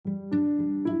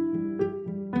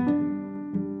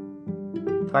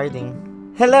Recording.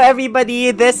 Hello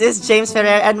everybody, this is James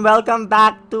Ferrer and welcome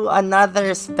back to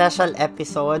another special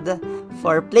episode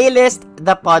for Playlist,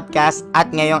 the podcast.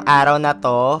 At ngayong araw na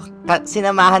to,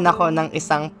 sinamahan ako ng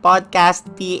isang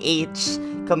podcast PH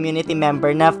community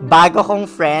member na bago kong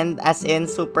friend, as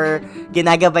in super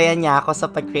ginagabayan niya ako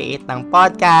sa pag-create ng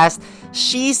podcast.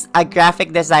 She's a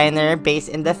graphic designer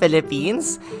based in the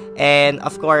Philippines and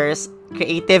of course,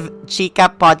 Creative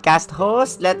Chica podcast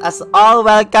host. Let us all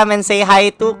welcome and say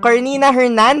hi to Cornina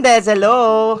Hernandez.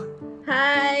 Hello!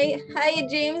 Hi! Hi,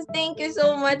 James. Thank you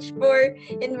so much for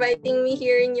inviting me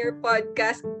here in your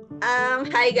podcast.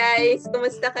 Hi guys!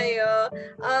 Kumusta kayo?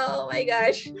 Oh my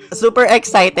gosh! Super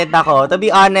excited ako. To be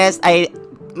honest,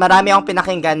 marami akong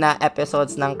pinakinggan na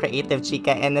episodes ng Creative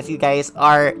Chica, and if you guys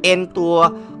are into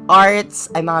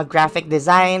arts, ay mga graphic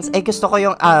designs, ay gusto ko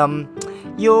yung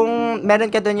meron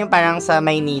ka doon yung parang sa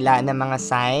Maynila na mga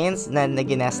signs na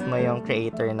ginest mo yung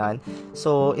creator nun.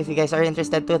 So, if you guys are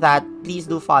interested to that, please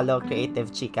do follow Creative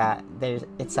Chica.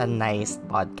 It's a nice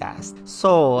podcast.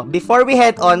 So, before we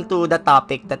head on to the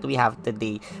topic that we have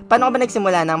today, paano ka ba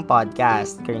nagsimula ng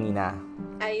podcast, Cornina?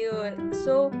 Ayun.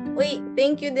 So, wait,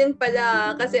 thank you din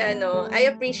pala kasi I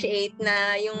appreciate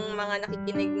na yung mga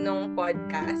nakikinig ng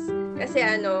podcast. Kasi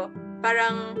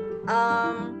parang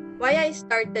why I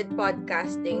started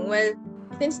podcasting? Well,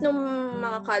 since nung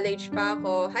mga college pa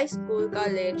ako, high school,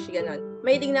 college, ganon,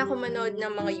 mahilig na ako manood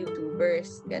ng mga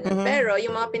YouTubers, ganon. Mm-hmm. Pero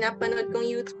yung mga pinapanood kong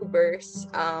YouTubers,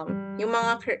 yung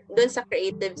mga doon sa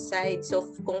creative side, so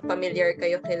kung familiar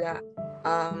kayo kila,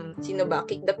 sino ba?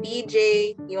 Kick the PJ,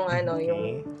 yung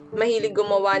yung mahilig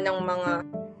gumawa ng mga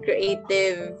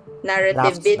creative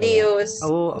narrative videos.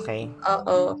 Oh, okay.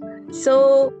 Oo.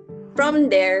 So,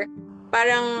 from there,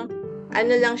 parang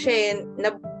lang siya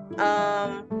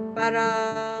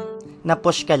parang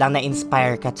na-push ka lang,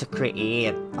 na-inspire ka to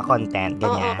create a content,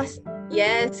 ganyan.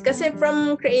 Kasi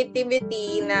from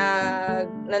creativity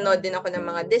nanood din ako ng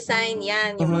mga design,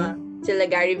 yan, yung mga sila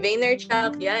Gary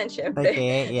Vaynerchuk, yan, syempre.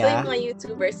 Okay, yeah. So, yung mga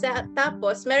YouTubers.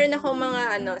 Tapos, meron ako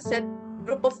mga set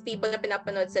group of people na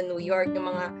pinapanood sa New York, yung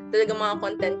talagang mga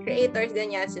content creators,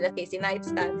 ganyan, sila Casey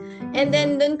Neistat. And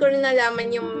then, doon ko rin nalaman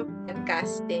yung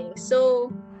podcasting. So,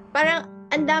 parang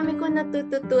ang dami ko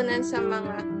natututunan sa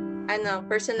mga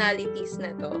personalities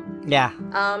na to. Yeah.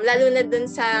 Lalo na dun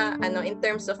sa in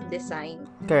terms of design.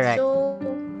 Correct. So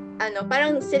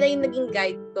parang sila yung naging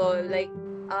guide ko, like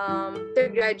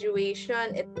after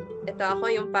graduation, ito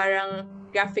ako yung parang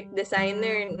graphic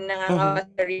designer nangangawa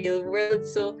sa real world.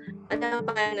 So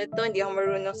paano to, hindi ako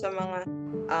marunong sa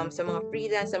mga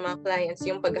freelance, sa mga clients,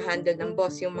 yung pag-handle ng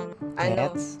boss, yung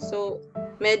mga So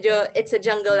medyo it's a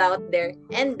jungle out there.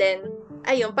 And then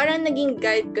ayun, parang naging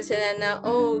guide ko sila na,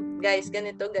 oh, guys,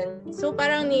 ganito. So,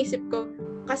 parang naisip ko,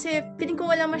 kasi feeling ko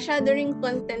wala masyado ring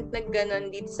content na gano'n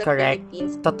dito sa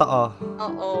Philippines. Totoo.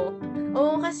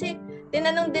 Oo, kasi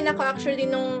tinanong din ako actually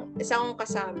nung isa kong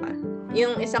kasama.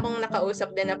 Yung isa kong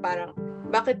nakausap din na parang,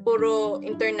 bakit puro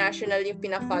international yung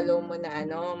pina-follow mo na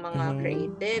mga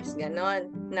creatives, gano'n,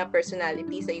 na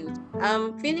personality sa YouTube.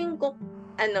 Feeling ko,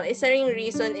 isa ring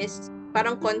reason is,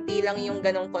 parang konti lang yung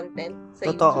ganong content sa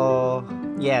YouTube. Totoo.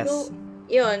 Yes. So,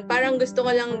 yun, parang gusto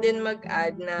ko lang din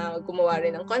mag-add na gumawa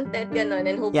rin ng content, ganon,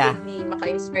 and hopefully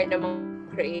maka-inspire ng mga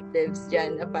creatives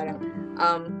dyan na parang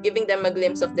giving them a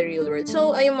glimpse of the real world.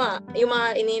 So, yung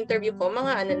mga ini-interview ko,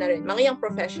 mga na rin, mga young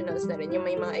professionals na rin, yung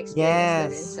may mga experience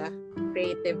na rin sa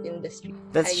creative industry.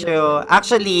 That's true.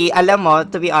 Actually, alam mo,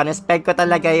 to be honest, peg ko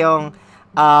talaga yung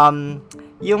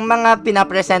mga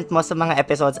pinapresent mo sa mga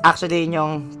episodes, actually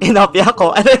yung inopia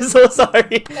ko. And I'm so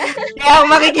sorry. Kaya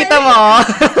makikita mo.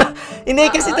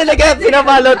 Hindi, kasi talaga,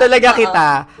 pinafollow talaga kita.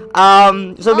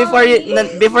 So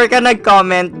before ka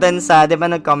nag-comment dun sa, di ba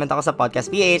nag-comment ako sa Podcast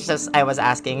PH, I was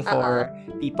asking for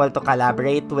people to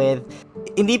collaborate with.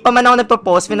 Hindi pa man ako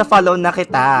nagpo-post, pinafollow na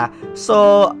kita.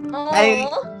 So,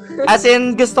 as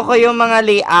in, gusto ko yung mga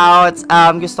layouts,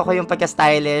 gusto ko yung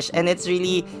pagka-stylish, and it's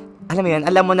really,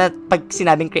 alam mo na pag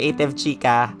sinabing Creative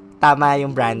Chica, tama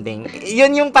yung branding.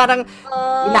 Yun yung parang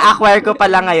ina-acquire ko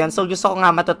pa lang ngayon. So, gusto ko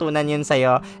nga matutunan yun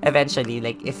sa'yo eventually.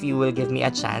 Like, if you will give me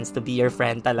a chance to be your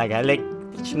friend talaga. Like,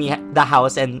 teach me the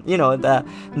house and, the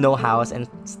know-hows and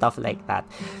stuff like that.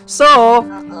 So,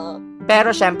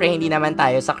 pero syempre, hindi naman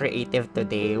tayo sa creative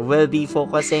today. We'll be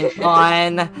focusing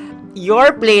on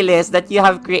your playlist that you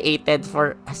have created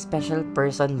for a special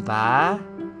person ba?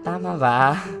 Tama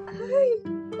ba?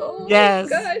 Oh yes.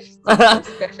 My gosh. Super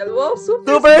special. Wow,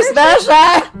 super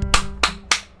special!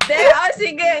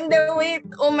 Sige, wait.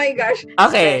 Oh my gosh.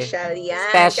 Okay. Special yan.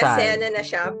 Special. Kasi na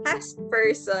siya, past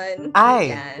person.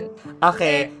 Ay. Yan.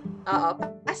 Okay. Oo,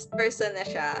 past person na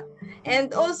siya.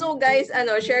 And also guys,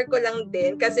 share ko lang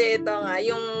din kasi ito nga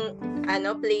yung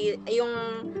yung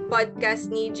podcast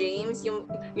ni James, yung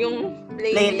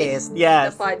playlist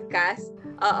yes. sa podcast.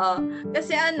 Oo.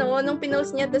 Kasi nung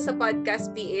pinost niya to sa podcast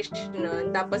PH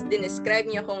nun, tapos dinescribe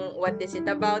niya kung what is it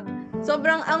about.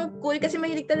 Sobrang ang cool kasi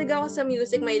mahilig talaga ako sa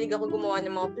music, mahilig ako gumawa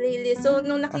ng mga playlist. So,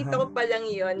 nung nakita ko pa lang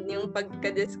yun, yung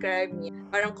pagka-describe niya,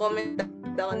 parang comment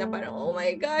ako na parang, oh my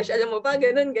gosh, alam mo ba,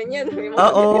 ganun, ganyan.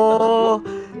 Oo.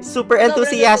 Super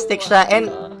enthusiastic siya. And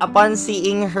upon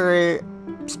seeing her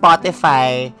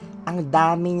Spotify, ang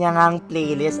dami niya ngang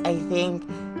playlist. I think,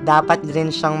 dapat rin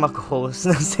siyang mag-host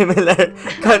ng similar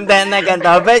content na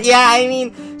ganito. But yeah, I mean,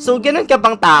 so ganun ka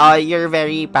bang tao? You're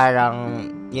very parang,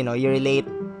 you relate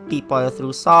people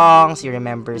through songs, you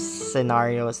remember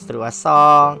scenarios through a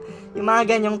song. Yung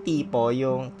mga ganyang tipo,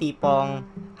 yung tipong,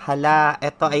 hala,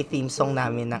 eto ay theme song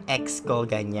namin ng ex ko,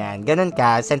 ganyan. Ganun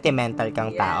ka, sentimental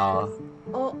kang tao.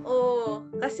 Oo.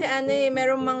 Kasi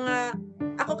merong mga,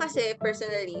 ako kasi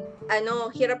personally,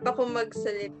 hirap ako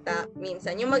magsalita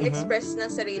minsan. Yung mag-express ng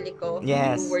sarili ko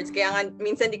through words. Kaya nga,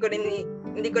 minsan hindi ko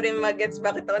rin mag-gets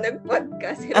bakit ako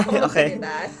nag-podcast. Hirap ako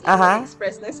magsalita.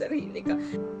 Mag-express ng sarili ko.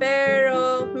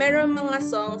 Pero, meron mga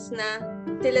songs na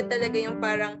sila talaga yung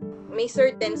parang may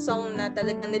certain song na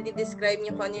talagang nadi-describe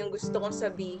niyo kung ano yung gusto kong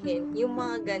sabihin. Yung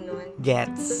mga ganun.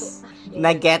 Gets.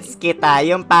 Na-gets kita.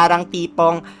 Yung parang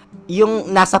tipong,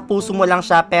 yung nasa puso mo lang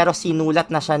siya pero sinulat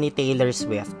na siya ni Taylor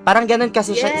Swift. Parang ganun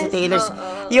kasi siya si Taylor Swift.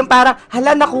 Yung parang,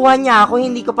 hala, nakuha niya ako,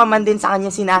 hindi ko pa man din sa kanya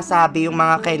sinasabi yung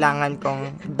mga kailangan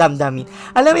kong damdamin.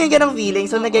 Alam mo yung ganung feeling?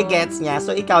 So, nagagets niya.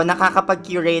 So, ikaw,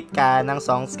 nakakapag-curate ka ng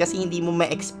songs kasi hindi mo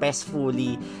ma-express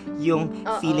fully yung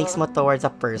feelings mo towards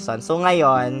a person. So,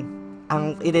 ngayon,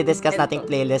 ang i-discuss nating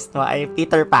playlist mo ay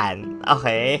Peter Pan.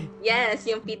 Okay? Yes,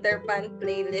 yung Peter Pan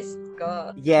playlist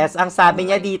ko. Yes, ang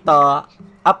sabi niya dito,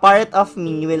 a part of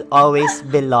me will always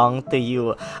belong to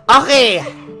you. Okay!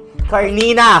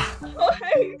 Carnina! Oh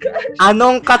my gosh!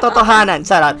 Anong katotohanan?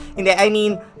 Charot. Hindi, I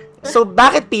mean, so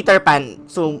bakit Peter Pan?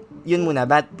 So, yun muna,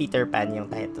 bakit Peter Pan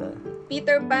yung title?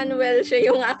 Peter Pan, well,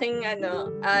 siya yung aking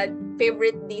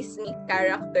favorite Disney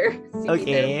character. Si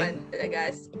Peter Pan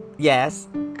talaga.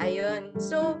 Yes. Ayun.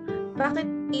 So, bakit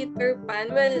Peter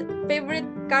Pan? Well, favorite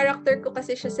character ko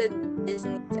kasi siya sa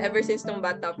Disney ever since nung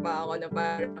bata pa ako na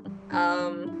parang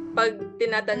pag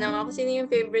tinatanong ako sino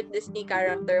yung favorite Disney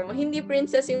character mo, hindi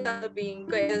princess yung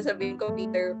sasabihin ko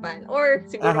Peter Pan or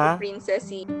siguro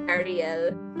princess si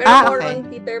Ariel. Pero more on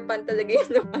Peter Pan talaga yung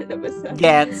lumalabas sa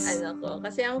ko.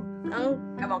 Kasi ang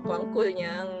cool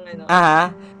niya,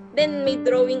 Then, may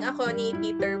drawing ako ni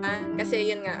Peter Pan. Kasi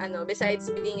yun nga,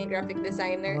 besides being a graphic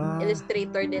designer,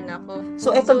 illustrator din ako.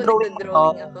 So itong drawing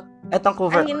ako. Itong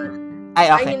cover?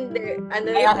 Ay, hindi.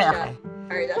 Siya.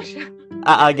 Lang siya.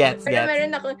 Gets. Pero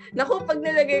meron ako, pag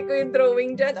nilagay ko yung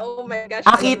drawing dyan, oh my gosh.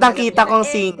 Kitang-kita kung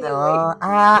sino.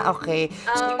 Okay.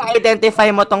 So, na-identify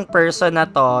mo tong person na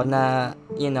to na,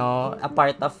 a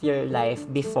part of your life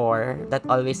before that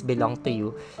always belonged to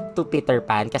you, to Peter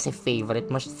Pan, kasi favorite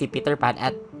mo si Peter Pan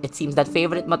at it seems that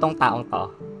favorite mo tong taong to.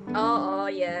 Oo,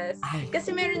 yes.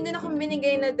 Kasi meron din akong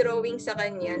binigay na drawing sa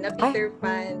kanya na Peter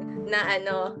Pan na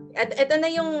at ito na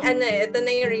yung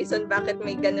reason bakit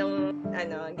may ganong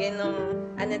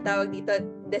tawag dito,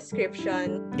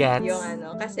 description. Gets.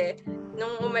 Yung kasi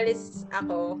nung umalis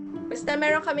ako, basta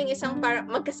meron kaming isang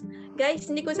guys,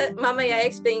 hindi ko mamaya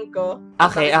explain ko.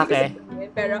 Okay.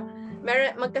 Pero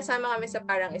magkasama kami sa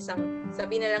parang isang,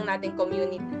 sabihin na lang natin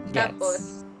community. Gets.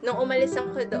 Tapos, nung umalis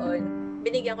ako doon,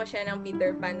 binigyan ko siya ng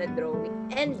Peter Pan na drawing.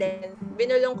 And then,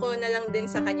 binulong ko na lang din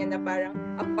sa kanya na parang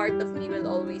a part of me will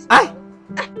always belong.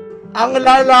 Ang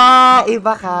lala!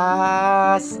 Iba ka!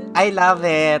 I love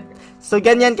it! So,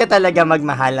 ganyan ka talaga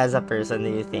magmahal as a person, do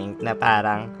you think? Na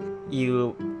parang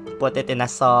you put it in a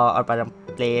song or parang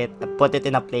put it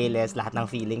in a playlist, lahat ng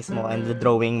feelings mo and the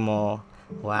drawing mo.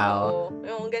 Wow. Oo.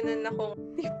 Yung ganun akong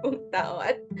tipong tao.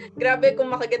 At grabe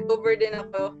kung makaget over din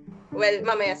ako. Well,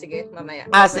 mamaya. Sige.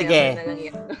 Sige.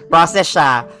 Process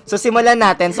siya. So, simulan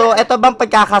natin. So, eto bang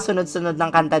pagkakasunod-sunod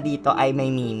ng kanta dito ay may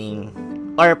meaning?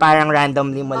 Or parang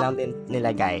randomly mo lang din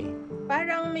nilagay?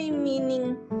 Parang may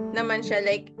meaning naman siya.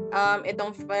 Like,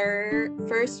 itong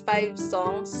first 5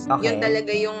 songs, yun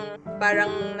talaga yung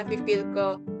parang nafe-feel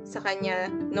ko sa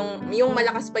kanya. Yung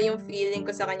malakas pa yung feeling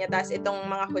ko sa kanya. Tapos itong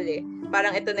mga huli,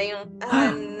 parang ito na yung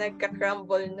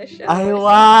nagka-crumble na siya. Ay,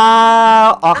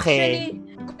 wow! Okay. Actually,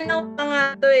 kulang pa nga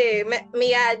to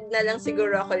may add na lang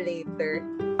siguro ako later.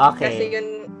 Okay. Kasi yun,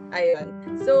 ayun.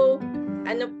 So,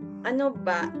 ano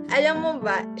ba? Alam mo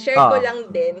ba, share ko lang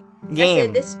din.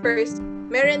 Kasi this person,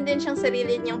 meron din siyang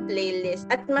sarili niyang playlist.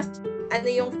 At mas,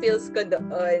 yung feels ko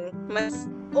doon, mas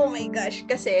oh my gosh,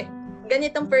 kasi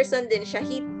ganitong person din siya.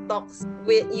 He talks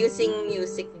with using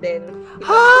music din. He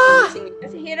loves using music.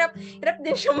 Kasi hirap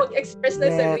din siya mag-express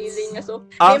ng sarili niya. So,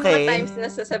 may mga times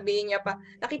na sasabihin niya pa,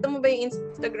 nakita mo ba yung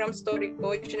Instagram story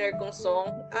ko, share kong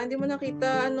song? Hindi mo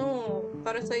nakita,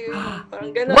 para sa'yo yun.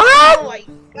 Parang gano'n. What? Oh my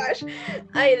gosh.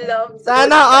 I love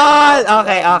Sana all!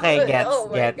 Okay, gets. Oh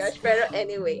my gosh. Pero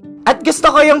anyway. At gusto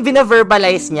ko yung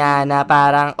bina-verbalize niya na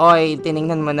parang, oy,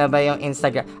 tinignan mo na ba yung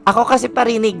Instagram? Ako kasi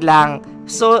parinig lang.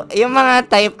 So, yung mga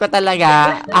type ko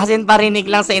talaga, as in parinig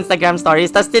lang sa Instagram stories,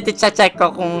 tapos check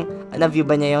ko kung na-view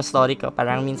ba niya yung story ko.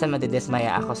 Parang minsan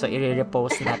madidismaya ako, so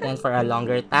i-repost natin for a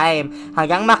longer time.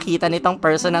 Hanggang makita nitong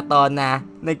person na to na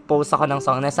nag-post ako ng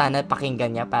song na sana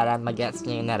pakinggan niya para mag-gets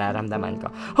niya yung nararamdaman ko.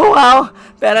 Oh, wow!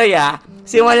 Pero yeah,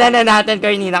 simulan na natin,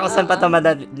 Carnina, kung saan pa ito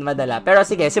madala. Pero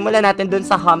sige, simulan natin dun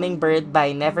sa Hummingbird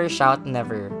by Never Shout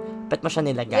Never. Ba't mo siya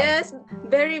nilagay? Yes,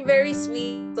 very, very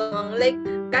sweet song. Like,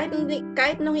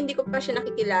 kahit nung hindi ko pa siya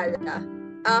nakikilala,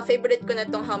 favorite ko na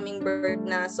tong Hummingbird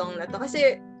na song na to.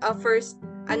 Kasi, first,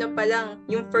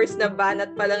 yung first na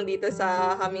banat pa lang dito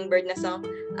sa Hummingbird na song,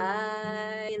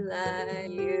 I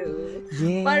love you.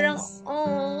 Yes. Parang,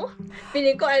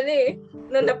 feeling ko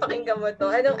nung napakinggan mo to.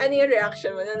 Ano yung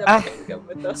reaction mo nung napakinggan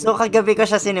mo to? So, kagabi ko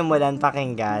siya sinimulan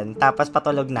pakinggan, tapos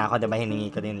patulog na ako, diba,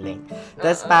 hiningi ko din link.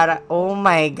 Tapos oh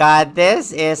my God,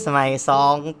 this is my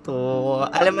song too.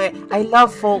 Alam mo, I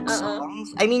love folk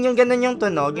songs. I mean, yung ganun yung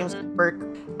tunog, yung super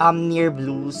near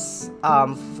blues,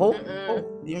 folk,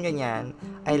 yung ganyan.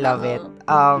 I love it.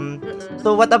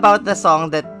 So, what about the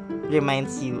song that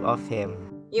reminds you of him?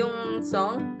 Yung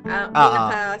song?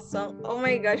 Pinaka-song? Oh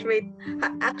my gosh, wait.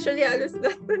 Actually, alos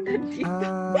na ito nandito.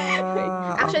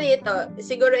 Actually,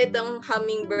 siguro itong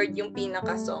Hummingbird yung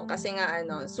pinaka-song. Kasi nga,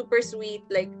 super sweet.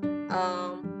 Like,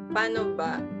 paano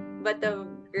ba? But a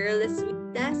girl as sweet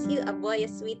as you, a boy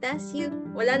as sweet as you.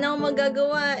 Wala na akong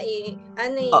magagawa eh.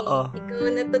 Ikaw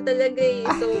na to talaga eh.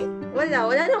 So, wala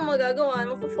na akong magagawa.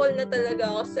 Mapufall na talaga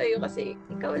ako sa'yo kasi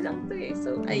ikaw lang to eh.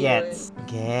 So, ayun.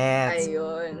 Gets.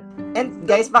 Ayun. And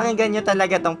guys, pakinggan nyo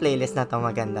talaga tong playlist na to.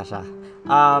 Maganda siya.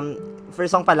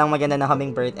 First song pa lang maganda na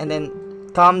Hummingbird. And then,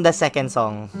 come the second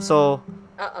song. So,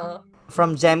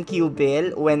 from Jem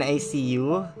Cubil, When I See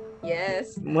You.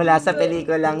 Yes. Mula sa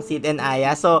pelikulang Sid and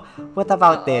Aya. So, what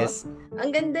about this? Ang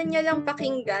ganda niya lang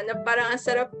pakinggan na parang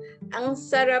ang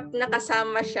sarap na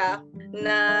kasama siya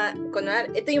na,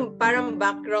 kunwari, ito yung parang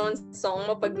background song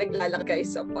mo pag naglalakay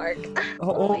sa park.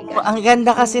 Oo, ang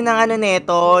ganda kasi ng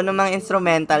nito, ng mga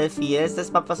instrumental feels, tapos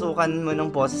papasukan mo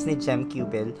ng boses ni Jem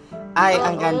Cubil. Ay,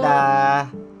 ang ganda.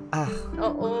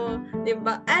 Oo,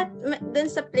 diba? At dun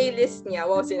sa playlist niya,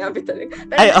 wow, sinabi talaga.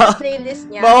 Pero sa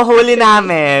playlist niya, mahuhuli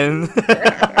namin.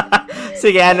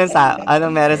 Sige,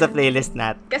 anong meron sa playlist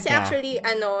natin? Kasi actually,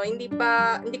 hindi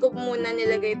ko muna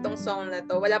nilagay itong song na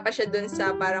to. Wala pa siya dun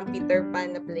sa parang Peter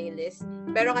Pan na playlist.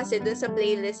 Pero kasi dun sa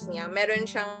playlist niya, meron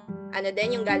siyang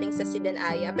din yung galing sa Sid and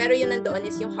Aya. Pero yung nandoon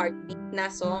is yung Heartbeat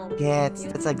na song. Gets,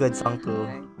 that's a good song too.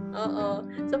 Oo.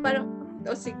 So parang,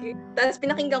 sige. Tapos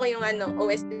pinakinggan ko yung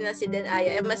OST na Sid and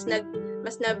Aya.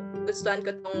 Mas nagustuhan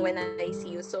ko tong When I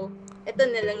See You. So, ito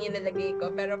na lang yung nalagay ko.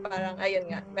 Pero parang, ayun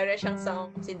nga, meron siyang song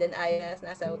Sid and Aya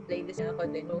nasa playlist na ako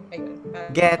din. So, ayun.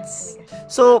 Gets.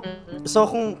 So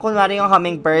kung kunwari yung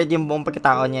Hummingbird, yung buong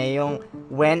pagkatao niya, yung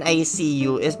When I See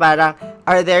You, is parang,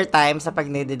 are there times sa pag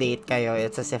nade-date kayo,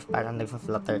 it's as if parang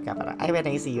nagpa-flutter ka, parang, when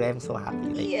I see you, I'm so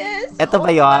happy. Like, yes! Ito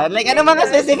ba yun? Like, ano mga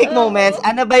specific moments?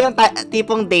 Ano ba yung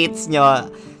tipong dates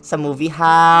nyo? Sa movie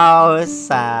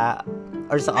house, sa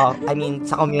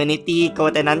community,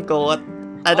 quote and unquote.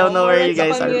 I don't know where you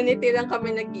guys are. Sa community are. lang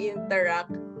kami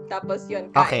nag-interact. Tapos yun,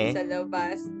 kain sa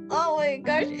labas. Oh my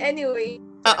gosh, anyway.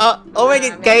 Oh my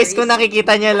God, guys, kung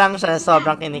nakikita niyo lang siya,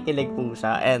 sobrang kinikilig po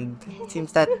siya. And it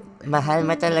seems that mahal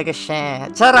mo talaga siya.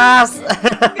 Charas!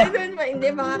 Ganun ba? Hindi,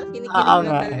 baka kinikilig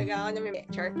mo talaga ako na may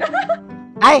chart.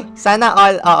 Ay, sana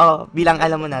all, bilang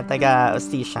alam mo na,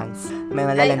 taga-Ostitians. May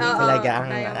malalandi talaga ang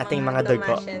ating mga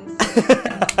dugo.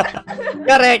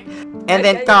 Correct. And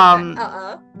then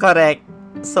correct.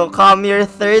 So, come your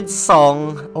third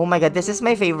song. Oh my God, this is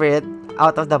my favorite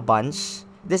out of the bunch.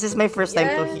 This is my first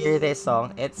time to hear this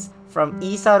song. It's from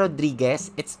Isa Rodriguez.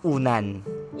 It's Unan.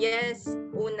 Yes,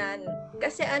 Unan.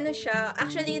 Kasi siya,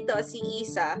 actually ito, si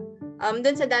Isa,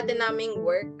 dun sa dati naming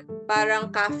work, parang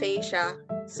cafe siya.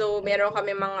 So, meron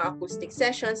kami mga acoustic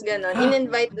sessions, gano'n.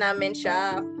 In-invite namin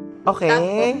siya. Okay.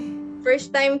 Tapos,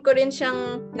 first time ko rin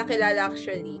siyang nakilala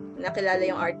actually. Nakilala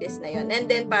yung artist na yun. And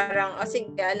then parang, sige,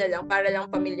 para lang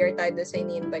familiar tayo doon sa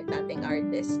ini-invite nating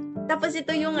artist. Tapos ito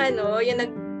yung yung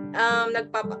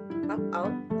nag-pop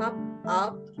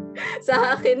up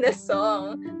sa akin na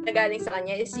song na galing sa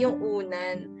kanya is yung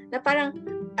Unan. Na parang,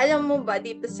 alam mo ba,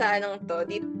 dito sa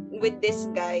with this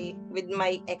guy, with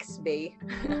my ex-bae.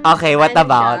 Okay, what ano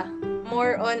about? Siya,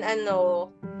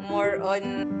 more on,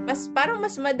 parang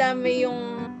mas madami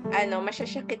yung,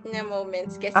 masyashakit na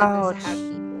moments kesa dun sa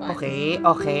happy one.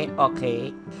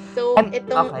 Okay. So,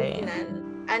 itong okay.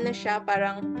 Unan, siya,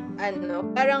 parang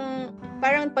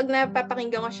pag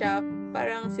napapakinggan ko siya,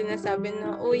 parang sinasabi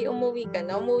na, uy, umuwi ka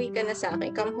na sa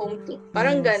akin, come home to.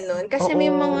 Parang ganun. Kasi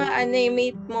may mga,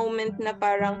 may moment na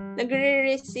parang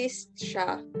nagre-resist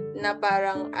siya, na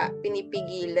parang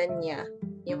pinipigilan niya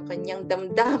yung kanyang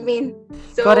damdamin.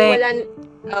 So, Correct.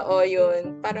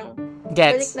 yun. Parang,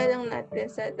 Gets. balik na lang natin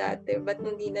sa dati. Ba't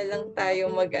hindi na lang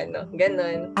tayo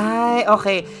ganun. Ay,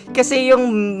 okay. Kasi yung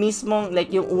mismong, like,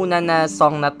 yung una na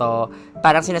song na to,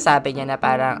 parang sinasabi niya na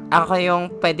parang, ako yung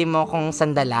pwede mo kong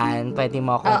sandalan, pwede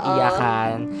mo akong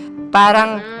iyakan.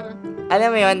 Parang, alam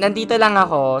mo yun, nandito lang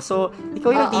ako. So,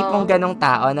 ikaw yung tipong ganong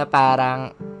tao na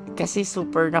parang, kasi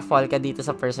super na-fall ka dito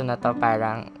sa person na to,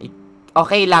 parang,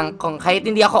 okay lang, kung kahit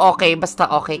hindi ako okay, basta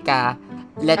okay ka,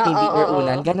 let me be your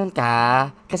Unan. Ganun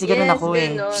ka. Kasi ganun ako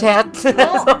ganun. Shit.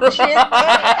 Shit.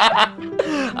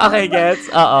 Okay, gets?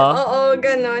 Oo. Oo,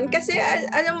 ganun. Kasi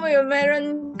alam mo yun,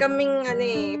 meron kaming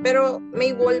pero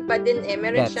may wall pa din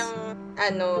Meron Gets. siyang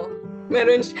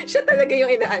siya talaga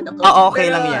yung inaano ko. Oo, okay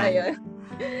pero, lang yan. Ayun.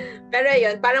 Pero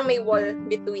yun, parang may wall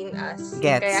between us.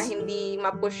 Gets. Kaya hindi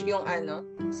ma-push yung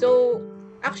So,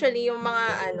 actually, yung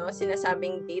mga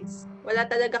sinasabing dates, wala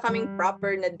talaga kaming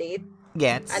proper na date.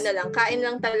 Gets. Kain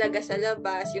lang talaga sa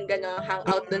labas, yung gano'n,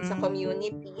 hangout dun sa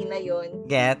community na yun.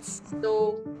 Gets.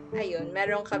 So, ayun,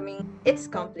 meron kaming, it's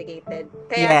complicated.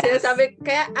 Kaya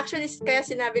kaya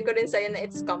sinabi ko rin sa'yo na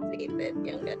it's complicated.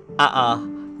 Yung gano'n.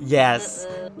 Yes.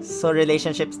 So,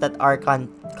 relationships that are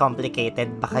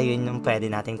complicated, baka yun yung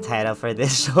pwede nating title for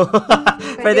this show.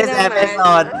 For this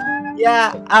episode.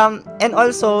 Yeah, and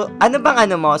also, ano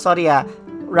bang mo? Sorry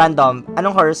random.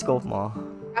 Anong horoscope mo?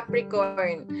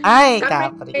 Capricorn. Ay,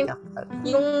 Capricorn.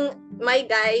 Yung my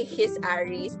guy, his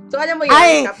Aries. So, alam mo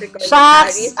yun, Capricorn.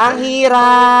 Shucks! Ang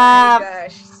hirap! Oh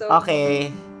my gosh. So, okay.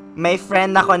 May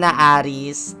friend ako na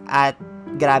Aries at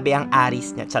grabe ang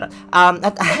Aries niya. Charot.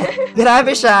 At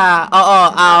grabe siya. Oo,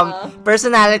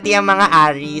 personality ang mga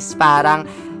Aries. Parang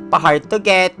pa-hard to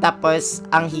get. Tapos,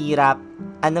 ang hirap.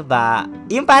 Ano ba?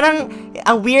 Yung parang,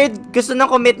 ang weird. Gusto ng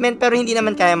commitment pero hindi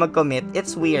naman kaya mag-commit.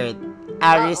 It's weird.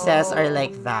 Arises are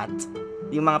like that.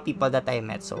 Yung mga people that I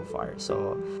met so far.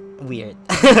 So, weird.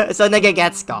 So,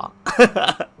 nagagets ko.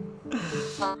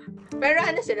 Pero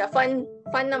sila, fun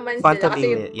naman fun sila. Kasi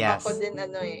with, yes. ako din,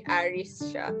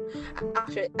 Aries siya.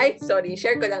 Actually,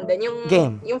 share ko lang din.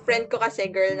 Yung friend ko kasi,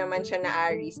 girl naman siya na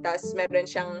Aries. Tapos, meron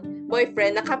siyang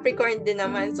boyfriend na Capricorn din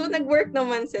naman. So, nag-work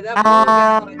naman sila.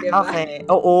 Diba? Okay.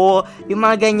 Oo. Yung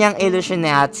mga ganyang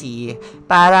Illuminati,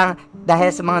 parang,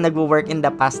 dahil sa mga nagwo-work in the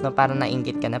past, no, parang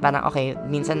nainggit ka na. Parang, okay,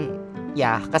 minsan,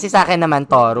 yeah. Kasi sa akin naman,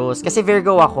 Taurus. Kasi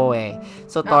Virgo ako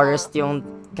So, Taurus yung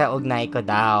kaugnay ko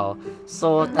daw.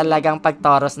 So, talagang pag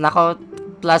Taurus, nako,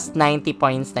 plus 90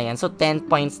 points na yan. So, 10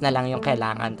 points na lang yung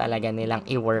kailangan talaga nilang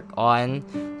i-work on.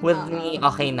 With me,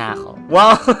 okay na ako.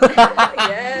 Wow!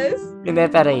 Yes! Hindi,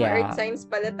 pero yeah. Earth signs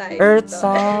pala tayo. Earth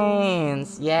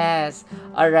signs! Yes!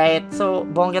 Alright, so,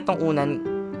 bongga tong Unan,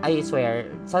 I swear,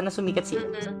 sana sumikat si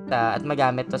at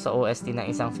magamit to sa OST ng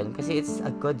isang film kasi it's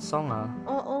a good song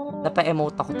Oo.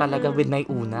 Napa-emote ako talaga with my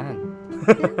Unan.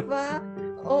 Diba?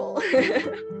 Oo.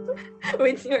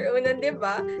 With your Unan,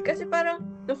 diba? Kasi parang,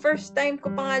 the first time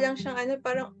ko pa nga lang siyang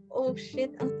parang, oh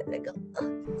shit, ang talagang,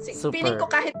 Super. Feeling ko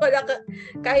kahit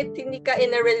hindi ka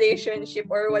in a relationship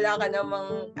or wala ka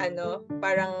namang,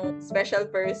 parang special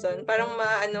person, parang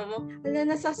mo,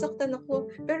 nasasaktan ako.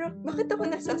 Pero, bakit ako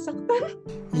nasasaktan?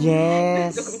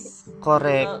 Yes.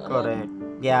 Correct.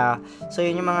 Yeah. So,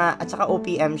 yun yung mga, at saka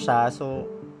OPM siya, so,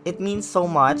 it means so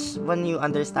much when you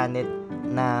understand it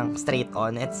ng straight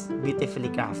on. It's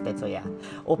beautifully crafted. So, yeah.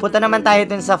 Punta naman tayo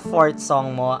dun sa fourth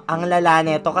song mo. Ang lala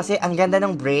nito kasi ang ganda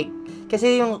ng break.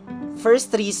 Kasi yung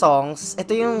first 3 songs,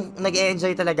 ito yung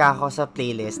nag-enjoy talaga ako sa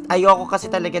playlist. Ayoko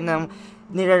kasi talaga ng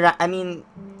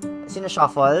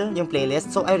sinushuffle yung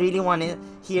playlist. So, I really wanna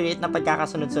hear it na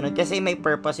pagkakasunod-sunod kasi may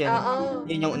purpose yun.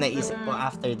 Yun yung naisip ko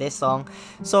after this song.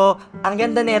 So, ang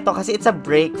ganda nito kasi it's a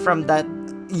break from that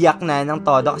iyak na ng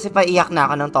todo. Kasi paiyak na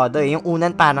ako ng todo Yung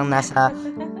Unan parang nasa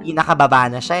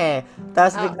pinakababa na siya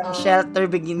Tapos biglang Shelter,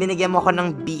 binigyan mo ko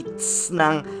ng beats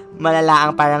ng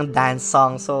malalaang parang dance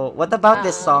song. So, what about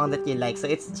this song that you like?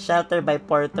 So, it's Shelter by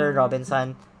Porter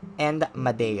Robinson and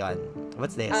Madeon.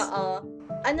 What's this?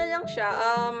 ano lang siya,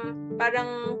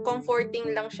 parang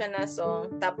comforting lang siya na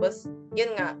song. Tapos, yun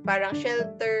nga, parang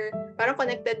shelter, parang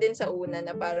connected din sa una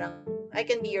na parang, I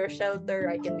can be your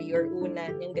shelter, I can be your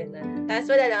unan, yung gano'n.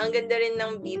 Tapos wala lang, ang ganda rin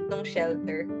ng beat ng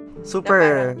shelter.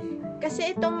 Super.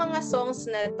 Kasi itong mga songs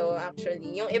na to,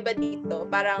 actually, yung iba dito,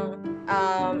 parang,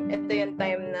 ito yung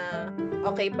time na,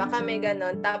 okay pa kami,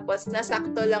 ganon. Tapos,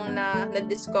 nasakto lang na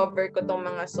na-discover ko tong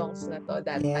mga songs na to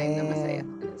that time na masaya.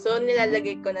 So,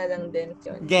 nilalagay ko na lang din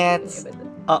yun. Gets. Yung iba doon.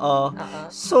 Oo.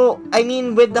 So, I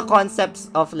mean, with the concepts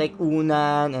of like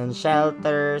unan and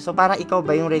shelter, so parang ikaw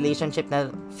ba yung relationship na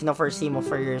fina-foresee mo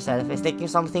for yourself is like yung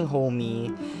something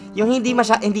homey, yung hindi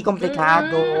hindi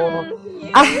komplikado.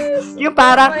 Yes. Yung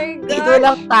parang, Oh my dito gosh.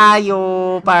 lang tayo,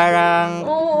 parang,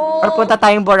 Oo. or punta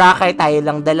tayong Boracay, tayo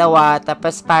lang dalawa,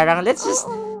 tapos parang, let's just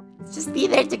be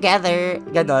there together.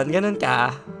 Ganon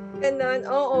ka. Ganon,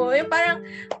 oo. Yung parang,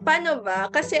 paano ba?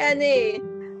 Kasi hindi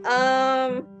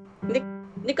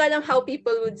ko alam how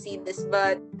people would see this,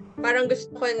 but parang gusto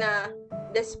ko na,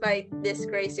 despite this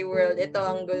crazy world, ito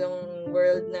ang gulong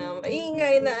world na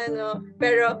maingay na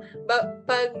pero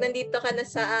pag nandito ka na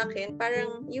sa akin,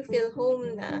 parang you feel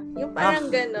home na. Yung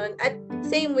parang ganon. At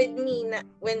same with me na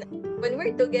when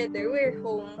we're together, we're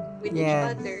home with each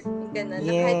other. Ganon.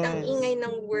 Na kahit ang ingay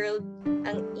ng world,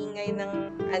 ang ingay ng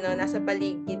nasa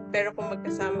paligid, pero kung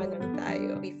magkasama lang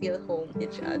tayo, we feel home with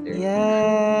each other.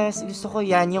 Yes, gusto ko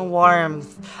yan, yung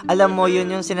warmth. Alam mo, yun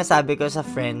yung sinasabi ko sa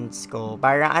friends ko.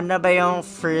 Parang ano ba yung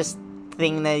first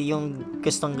thing na yung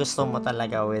gustong-gusto mo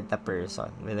talaga with the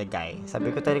person, with the guy?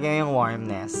 Sabi ko talaga yung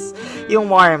warmness. Yung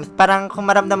warmth, parang kung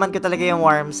maramdaman ko talaga yung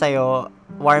warmth sa'yo,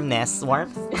 warmth?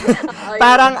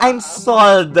 Parang I'm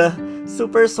sold.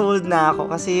 Super sold na ako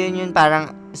kasi yun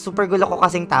parang super gulo ko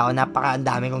kasing tao,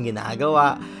 napaka-dami kong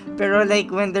ginagawa. Pero like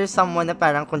when there's someone na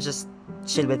parang kung just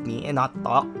chill with me and not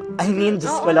talk, I mean,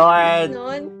 just ko Lord.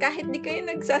 Noon, kahit di kayo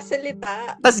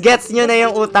nagsasalita. Tapos gets nyo na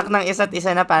yung utak ng isa't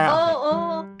isa na parang,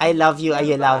 I love you,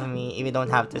 you love me. We don't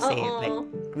have to say it. Like,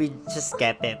 we just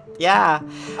get it. Yeah.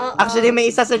 Actually, may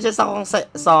isa suggest akong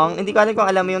song. Hindi ko alam kung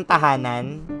alam mo yung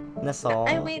Tahanan na song.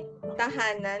 Ay, wait.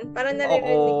 Tahanan? Parang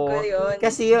naririnig ko yun.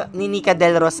 Kasi ni Nika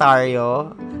Del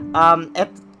Rosario,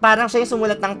 parang siya yung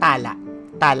sumulat ng Tala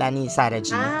ni Sarah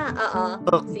G.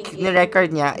 So,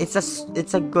 ni-record niya,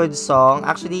 it's a good song.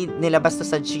 Actually, nilabas to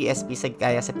sa GSP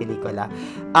sa pelikula.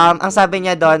 Ang sabi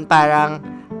niya doon, parang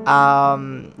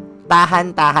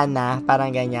tahan na,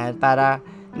 parang ganyan. Para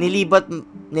nilibot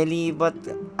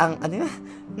ang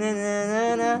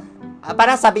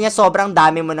parang sabi niya sobrang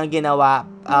dami mo nang ginawa.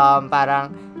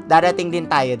 Parang darating din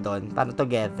tayo doon, parang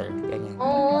together, ganyan.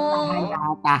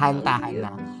 Tahan na.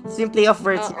 Simply of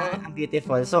words, ang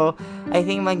beautiful. So, I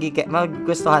think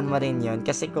magugustuhan mo rin yun.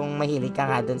 Kasi kung mahilig ka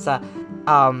nga dun sa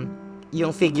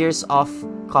yung figures of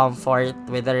comfort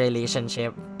with a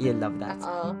relationship, you'll love that.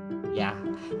 Yeah.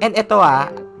 And ito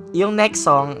yung next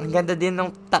song, ang ganda din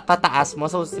nung pataas mo.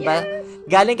 So, diba,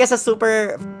 galing ka sa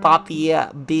super poppy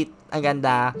beat, ang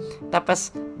ganda.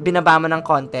 Tapos, binaba mo ng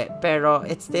konti. Pero,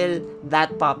 it's still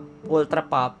that ultra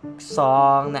pop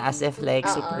song na as if like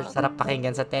super sarap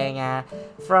pakinggan sa tenga.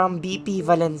 From BP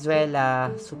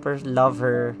Valenzuela. Super love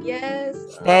her. Yes.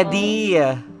 Steady.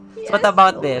 So, what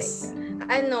about this?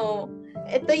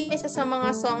 Ito yung isa sa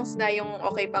mga songs na yung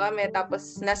okay pa kami,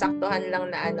 tapos nasaktuhan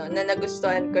lang na na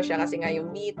nagustuhan ko siya kasi nga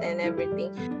yung beat and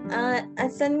everything.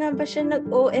 Saan nga ba siya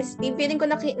nag-OST? Feeling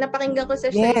ko napakinggan ko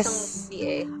sa siya isang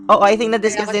OST I think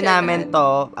na-discuss din namin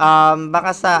to.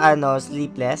 Baka sa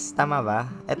Sleepless, tama ba?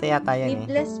 Ito yata yan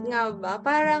Sleepless nga ba?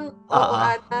 Parang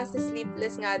ata, sa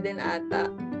Sleepless nga din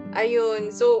ata.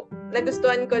 Ayun. So,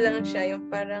 nagustuhan ko lang siya, yung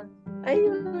parang,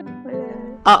 ayun, wala.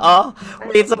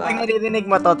 Wait, so pag naririnig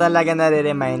mo to, talaga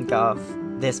nare-remind ka of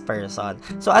this person.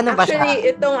 So, ano ba siya?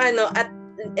 Actually, itong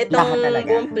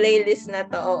buong playlist na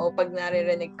to, pag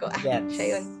naririnig ko,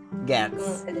 siya yun.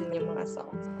 Gets. Alin yung mga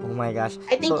songs. Oh my gosh.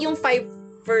 I think yung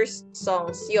 5 first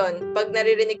songs, yun. Pag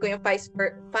naririnig ko yung 5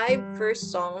 first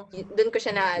song, dun ko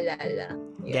siya naalala.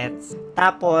 Yun. Gets.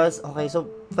 Tapos, okay, so,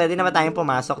 pwede naman tayong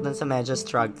pumasok dun sa medyo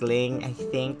struggling, I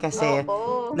think, kasi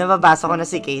nababasa ko na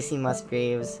si Casey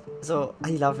Musgraves. So,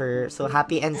 I love her. So,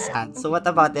 happy and sad. So, what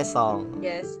about this song?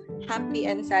 Yes, happy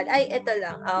and sad. Ay, ito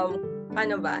lang.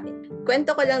 Paano ba?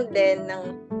 Kwento ko lang din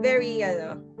ng very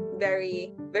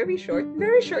short.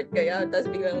 Very short kaya, tapos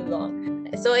biglang long.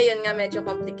 So, ayun nga, medyo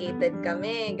complicated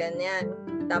kami, ganyan.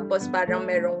 Tapos, parang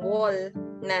merong wall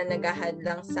na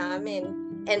naghahadlang sa amin.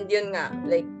 And yun nga,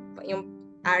 like, yung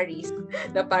Aries,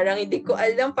 na parang hindi ko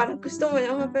alam, parang gusto mo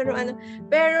naman,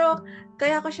 pero,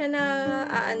 kaya ko siya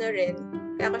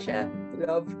kaya ko siya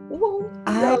love. Wow,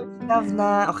 love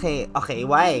na. Okay,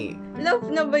 why?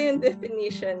 love na ba yung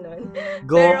definition nun?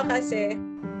 Go. Pero kasi,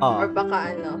 Oh, or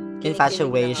baka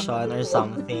infatuation or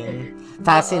something.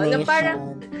 Fascination. Oo, na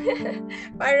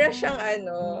para siyang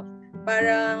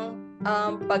parang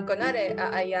pag kunwari,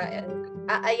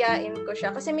 aayain ko siya.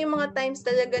 Kasi may mga times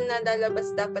talaga na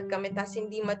lalabas dapat kami tapos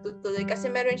hindi matutuloy kasi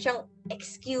meron siyang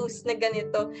excuse na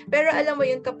ganito. Pero alam mo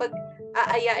yun kapag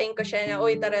aayain ko siya na,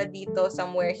 uy, tara dito,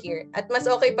 somewhere here. At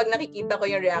mas okay pag nakikita ko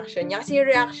yung reaction niya. Kasi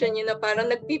yung reaction niya na parang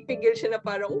nagpipigil siya na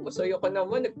parang, masayo ka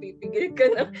naman, nagpipigil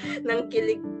ka ng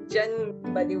kilig dyan,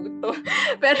 baliw to.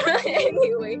 Pero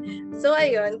anyway, so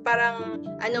ayun, parang,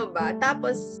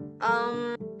 tapos,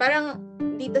 parang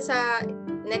dito sa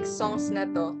next songs na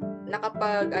to,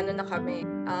 nakapag, na kami,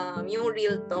 yung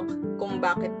real talk kung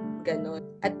bakit ganun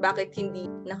at bakit hindi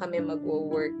na kami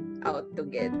mag-work out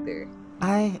together.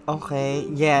 Ay, okay.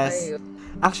 Yes. Ayun.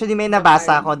 Actually, may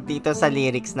nabasa ako dito sa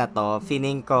lyrics na to.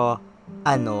 Feeling ko,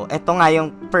 eto nga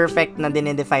yung perfect na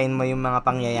dinedefine mo yung mga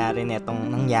pangyayari netong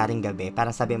nangyaring gabi.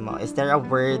 Parang sabi mo, is there a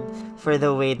word for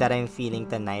the way that I'm feeling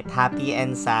tonight? Happy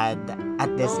and sad at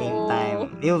the same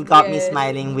time. You've got me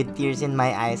smiling with tears in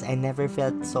my eyes. I never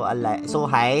felt so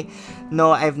high.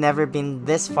 No, I've never been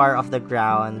this far off the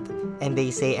ground. And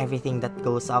they say everything that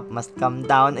goes up must come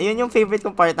down. Ayun yung favorite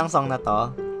kong part ng song na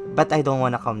to. But I don't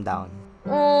wanna come down.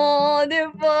 Oh,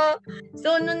 diba?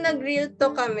 So, nung nag-real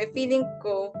talk kami, feeling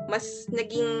ko, mas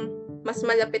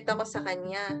malapit ako sa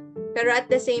kanya. Pero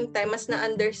at the same time, mas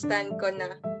na-understand ko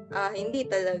na, hindi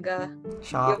talaga.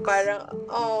 Shocks. Yung parang,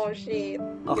 oh, shit.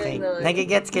 Okay, Ganun.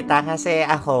 nagigets kita kasi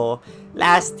ako,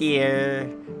 last year,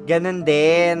 ganun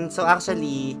din. So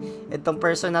actually, itong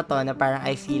person na to na parang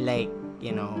I feel like,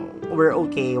 we're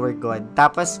okay, we're good.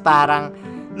 Tapos parang,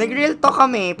 nag-real talk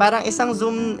kami, parang isang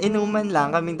Zoom inuman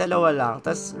lang, kaming dalawa lang.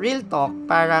 Tapos real talk,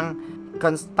 parang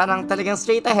talagang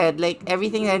straight ahead, like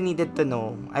everything I needed to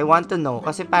know, I want to know.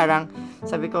 Kasi parang,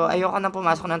 sabi ko, ayoko na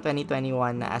pumasok ng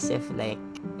 2021 na as if like,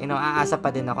 aasa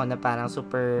pa din ako na parang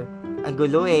super, ang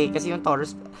gulo kasi yung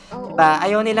Taurus, diba,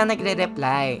 ayaw nilang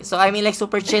nagre-reply. So, I mean, like,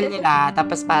 super chill nila,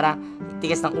 tapos parang,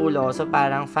 tigas ng ulo, so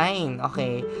parang, fine,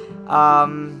 okay.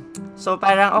 So,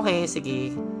 parang, okay,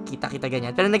 sige, kita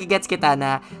ganyan. Pero nagigets kita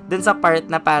na, dun sa part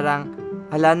na parang,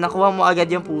 nakuha mo agad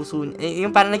yung puso.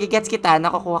 Yung parang nagigets kita,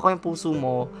 nakukuha ko yung puso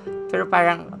mo. Pero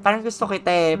parang gusto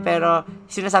kita pero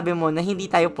sinasabi mo na hindi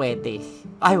tayo pwede.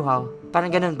 Ay, wow.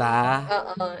 Parang ganun ba?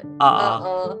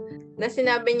 Oo. Na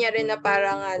sinabi niya rin na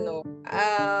parang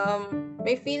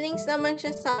may feelings naman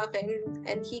siya sa akin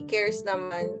and he cares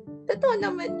naman. Totoo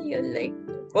naman yun, like,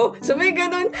 so may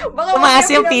ganun. Baka tumaas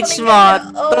yung pitch mo.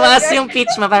 Tumaas yung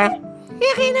pitch mo. Parang,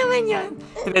 okay naman yun.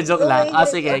 Joke lang.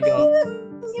 Sige, go.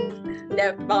 Hindi,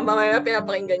 baka mamaya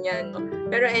pinapakinggan yan, no?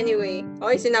 Pero anyway,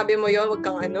 sinabi mo yun, wag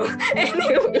kang Anyway.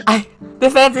 Ay,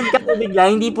 defensive ka po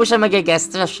bigla. Hindi po siya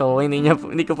mag-guest sa show.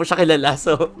 Hindi ko po siya kilala.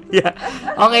 So, yeah.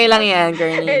 Okay lang yan,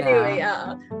 Carnina. Anyway,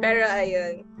 pero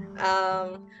ayun.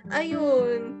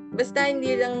 Basta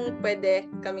hindi lang pwede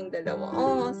kaming dalawa.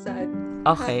 Sad.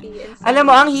 Okay.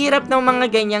 Alam mo, ang hirap ng mga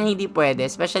ganyang hindi pwede,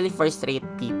 especially for straight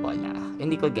people.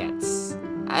 Hindi ko gets.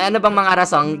 Ano bang mga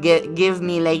rason? Give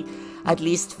me like at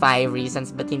least 5 reasons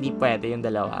ba't hindi pwede yung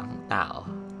dalawang tao.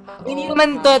 Hindi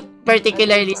naman to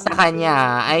particularly sa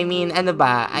kanya. I mean,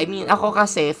 ako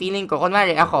kasi, feeling ko,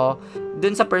 kunwari ako,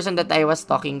 dun sa person that I was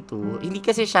talking to, hindi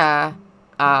kasi siya,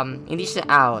 hindi siya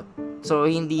out. So,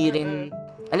 hindi rin,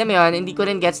 alam mo yun, hindi ko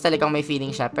rin gets talagang may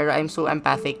feeling siya, pero I'm so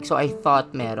empathic, so I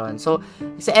thought meron. So,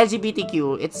 sa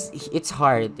LGBTQ, it's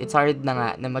hard. It's hard na nga,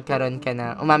 na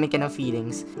umamin ka ng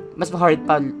feelings. Mas hard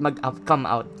pa come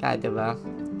out ka, diba?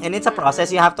 And it's a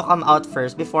process. You have to come out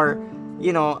first before,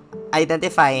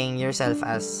 identifying yourself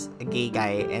as a gay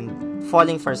guy and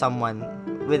falling for someone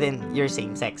within your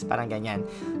same sex. Parang ganyan.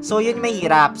 So, yun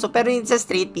mahirap. So, pero yun sa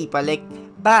straight people, like,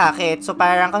 bakit? So,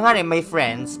 parang, kunwari, my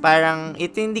friends, parang,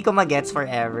 ito hindi ko magets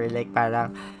forever. Like,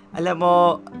 parang, alam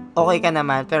mo, okay ka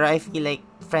naman, pero I feel like,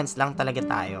 friends lang talaga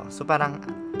tayo. So, parang,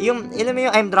 alam mo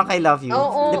yung I'm drunk, I love you.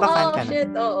 Di ba fan ka na? Shit,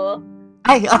 oo.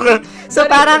 Ay, okay. So,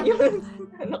 parang,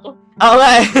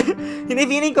 okay. Hindi,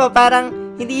 feeling ko, parang,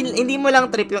 hindi mo lang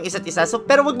trip yung isa't isa. So,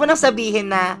 pero wag mo nang sabihin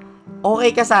na,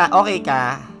 okay ka,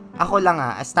 ako lang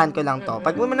stand ko lang to.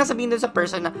 Pag mo nang sabihin dun sa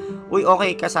person na, uy,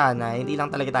 okay ka sana, hindi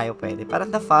lang talaga tayo pwede. Parang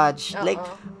the fudge. Like,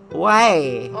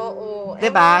 why? Oo.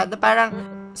 Diba? Parang,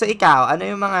 so ikaw, ano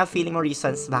yung mga feeling mo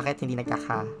reasons bakit hindi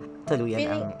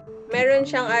nagkakatuluyan meron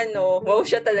siyang wow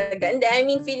siya talaga. Hindi,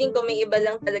 feeling ko may iba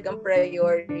lang talagang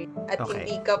priority. At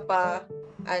hindi ka pa,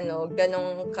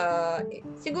 ganong ka,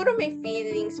 siguro may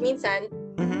feelings. Minsan,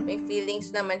 may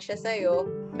feelings naman siya sa'yo,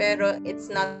 pero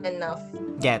it's not enough.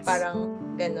 Gets. Parang,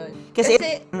 ganon. Kasi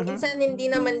minsan hindi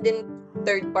naman din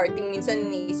third party. Minsan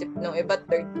iniisip ng iba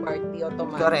third party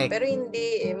automatic. Correct. Pero hindi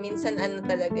eh. Minsan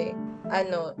talaga eh.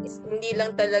 Hindi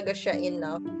lang talaga siya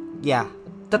enough. Yeah.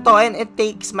 Totoo, and it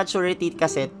takes maturity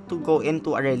kasi to go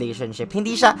into a relationship.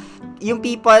 Hindi siya yung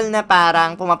people na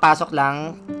parang pumapasok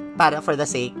lang para for the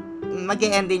sake,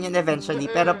 mag-e-end din yun eventually.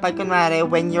 Pero pag kunwari,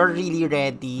 when you're really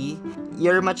ready,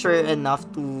 you're mature enough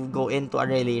to go into a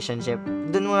relationship,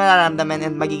 dun mo nararamdaman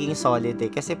and magiging solid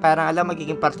eh. Kasi parang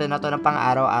magiging parte na to ng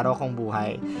pang-araw-araw kong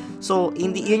buhay. So,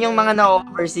 hindi, yun yung mga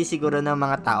na-oversee siguro ng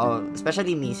mga tao.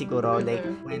 Especially me siguro. Like,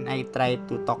 when I try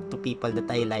to talk to people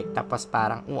that I like, tapos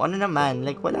parang, ano naman,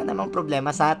 like, wala namang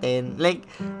problema sa atin. Like,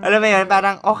 alam mo yun,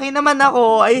 parang, okay naman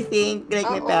ako, I think. Like,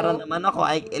 may pera naman ako.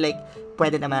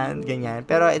 Pwede naman, ganyan.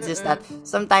 Pero it's just that,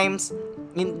 sometimes,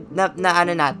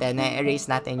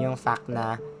 na-erase natin yung fact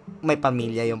na may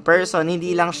pamilya yung person.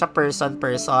 Hindi lang siya person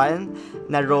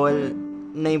na role,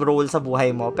 na yung role sa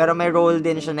buhay mo. Pero may role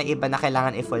din siya na iba na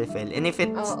kailangan i-fulfill. And if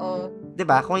it's,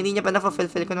 diba, kung hindi niya pa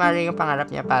na-fulfill, kunwari yung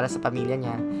pangarap niya para sa pamilya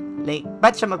niya, like,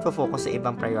 ba't siya magpo-focus sa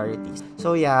ibang priorities?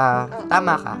 So, yeah,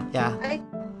 tama ka. Yeah.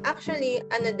 Actually,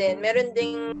 meron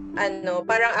ding,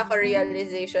 parang ako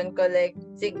realization ko, like,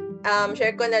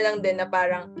 share ko na lang din na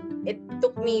parang, it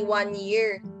took me 1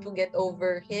 year to get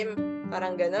over him.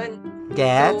 Parang ganon.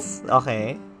 Gets? So,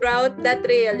 okay. Throughout that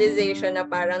realization na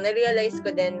parang, na-realize ko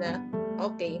din na,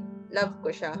 okay, love ko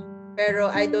siya.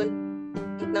 Pero I don't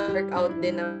think na-work out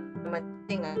din naman.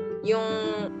 Yung,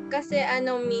 kasi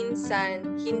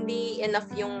minsan, hindi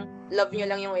enough yung love nyo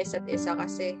lang yung isa't isa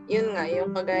kasi, yun nga,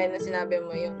 yung kagaya na sinabi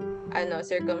mo, yung,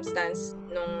 circumstance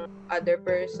nung other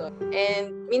person.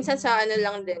 And, minsan sa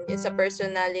lang din, yung sa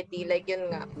personality, like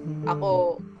yun nga,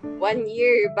 ako, 1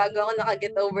 year bago ako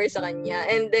nakaget over sa kanya.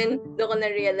 And then, doon ko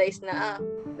na-realize na,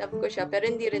 love ko siya, pero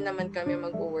hindi rin naman kami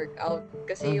mag-workout.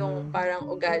 Kasi yung parang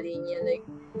ugali niya, like,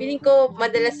 feeling ko,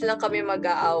 madalas lang kami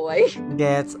mag-aaway.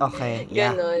 Gets, okay.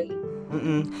 Yeah. Ganon.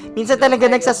 Minsan talaga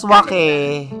nagsaswak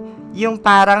eh. Yung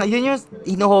parang, yun yung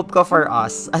ino-hope ko for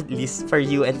us, at least for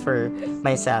you and for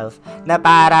myself, na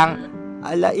parang,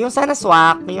 yung sana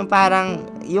swak, yung parang,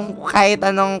 yung kahit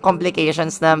anong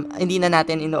complications na hindi na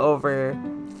natin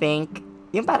ino-overthink,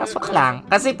 yung parang swak lang.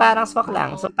 Kasi parang swak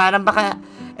lang. So parang baka,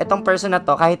 etong person na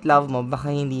to, kahit love mo,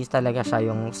 baka hindi talaga siya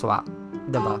yung swak.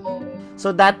 Diba?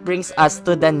 So that brings us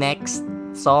to the next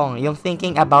song. Yung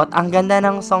Thinking About. Ang ganda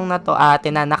ng song na to,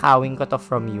 tinanakawin ko to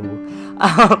from you.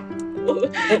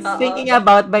 It's Thinking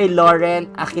About by Lauren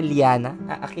Aquilina.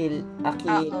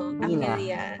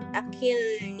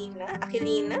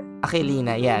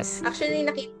 Aquilina, yes. Actually,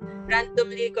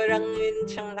 randomly ko lang yun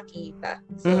siyang nakita.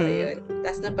 So, ayun.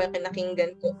 Tapos na pa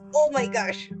kinakinggan ko, oh my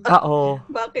gosh!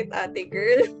 Bakit ate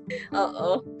girl?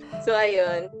 So,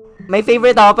 ayun. May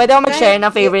favorite ako. Pwede ako mag-share ng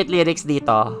favorite lyrics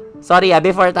dito. Sorry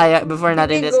before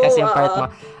natin discuss yung part mo.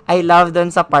 I love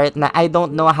dun sa part na I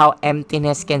don't know how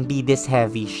emptiness can be this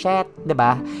heavy. Shit, 'di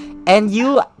ba? And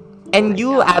your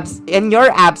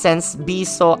absence be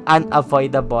so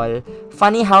unavoidable.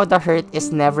 Funny how the hurt is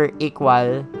never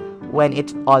equal when it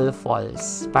all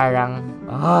falls. Parang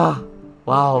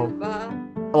wow.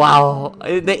 Wow.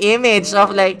 The image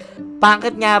of like,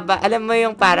 bakit nga ba? Alam mo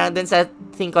yung parang dun sa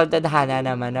Thing Called Tadhana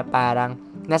naman na parang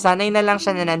nasanay na lang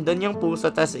siya na nandun yung puso,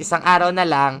 tapos isang araw na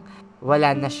lang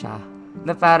wala na siya.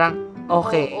 Na parang,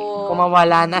 okay, kung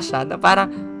mawala na siya, na parang,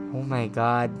 oh my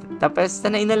God. Tapos,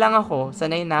 sanay na ako,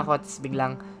 tapos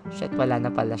biglang, shit, wala na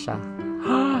pala siya.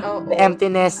 The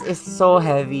emptiness is so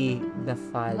heavy. The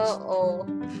fudge.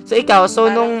 So, ikaw,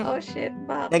 parang, nung shit,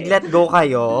 nag-let go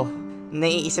kayo,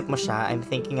 naiisip mo siya, I'm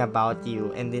thinking about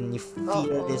you, and then you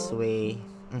feel this way.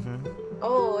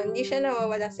 Hindi siya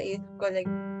nawawala sa isip ko. Like,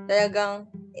 talagang,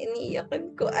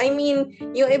 iniiyakan ko. I mean,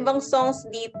 yung ibang songs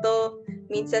dito,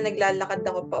 minsan naglalakad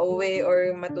ako pa uwi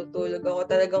or matutulog ako,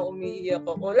 talagang umiiyak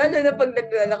ako. Lalo na pag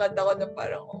naglalakad ako na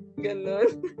parang,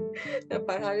 ganun. Na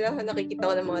parang,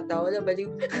 nakikita ko ng mga tao na baliw.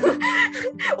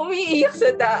 Umiiyak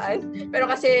sa daan.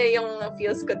 Pero kasi yung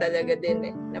feels ko talaga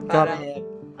din na parang,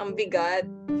 ang bigat.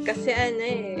 Kasi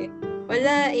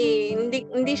wala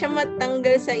hindi siya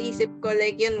matanggal sa isip ko.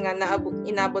 Like, yun nga,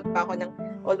 inabot pa ako ng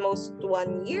almost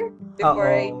 1 year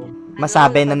before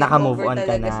masabi na naka-move on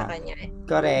ka na. Sa kanya,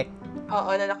 Correct.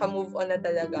 Na naka-move on na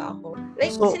talaga ako.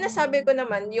 Like, sinasabi ko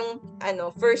naman, yung,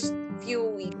 first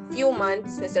few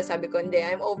months, nasasabi ko, hindi,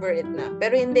 I'm over it na.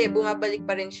 Pero hindi, bumabalik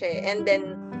pa rin siya. And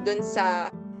then, dun sa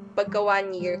pagka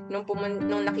 1 year, nung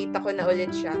nakita ko na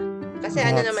ulit siya. Kasi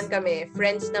naman kami,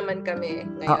 friends naman kami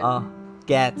ngayon.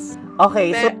 Gets.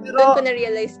 Okay, so doon ko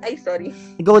na-realize, sorry.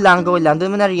 Go lang. Doon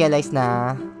mo na-realize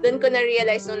na... Doon ko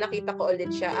na-realize nung nakita ko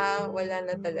ulit siya, wala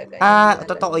na talaga.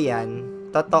 Totoo yan.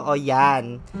 Totoo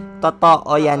yan.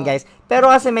 Totoo yan, guys. Pero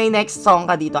kasi may next song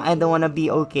ka dito, I Don't Wanna Be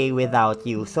Okay Without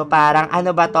You. So, parang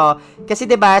ano ba to? Kasi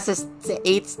diba, sa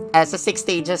 6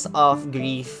 stages of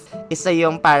grief, isa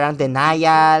yung parang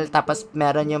denial, tapos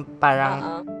meron yung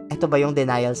parang, ito ba yung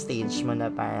denial stage mo na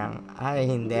parang, ay,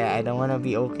 hindi, I don't wanna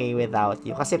be okay without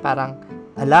you. Kasi parang,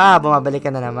 bumabalik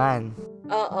ka na naman.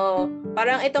 Oo.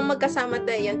 Parang itong magkasama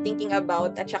tayo, yung thinking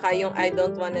about, at saka yung I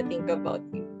don't wanna think about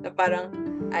you. Na parang,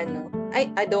 I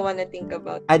don't wanna think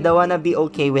about you. I don't wanna be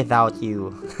okay without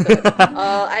you.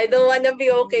 I don't wanna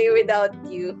be okay without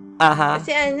you. Aha.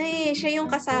 Kasi siya yung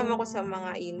kasama ko sa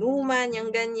mga inuman,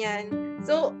 yung ganyan.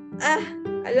 So,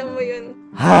 alam mo yun.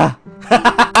 Ha!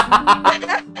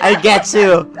 I get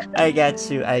you.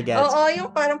 Oo, yung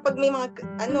parang pag may mga,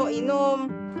 inom,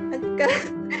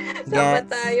 sama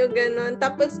tayo, ganun.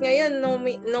 Tapos ngayon,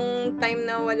 nung time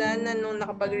na wala na, nung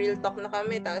nakapag-real talk na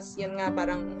kami, tapos yun nga,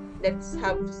 parang, let's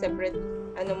have separate,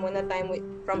 time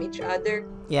from each other.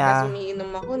 Yeah. Tapos umiinom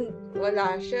ako,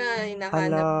 wala siya,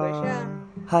 hinahanap ko siya.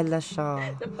 Hala siya.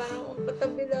 Na parang,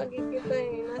 patabi lagi kita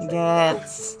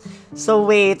Gets. So,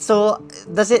 wait. So,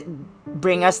 does it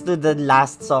bring us to the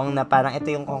last song na parang ito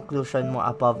yung conclusion mo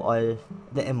above all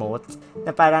the emotes?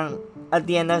 Na parang, at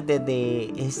the end of the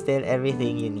day, is still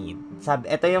everything you need.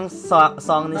 Ito yung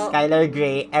song ni Skylar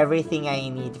Grey, Everything I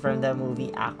Need, from the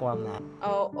movie Aquaman.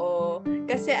 Oo.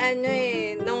 Kasi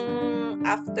nung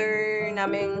after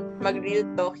namin mag-real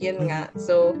talk, yun nga.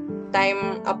 So,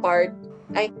 time apart,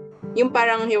 yung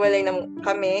parang hiwalay na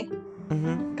kami,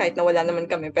 kahit na wala naman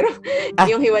kami, pero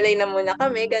yung hiwalay na muna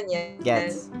kami, ganyan.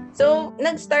 Yes. So,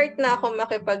 nag-start na ako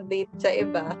makipag-date sa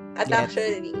iba. At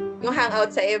actually, yung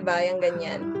hangout sa iba, yung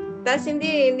ganyan. Tapos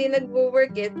hindi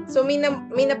nag-work it. So, may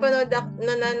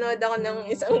nanonood ako ng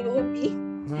isang movie.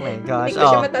 Oh my gosh. Hindi ko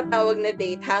siya matatawag na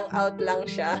date. Hangout lang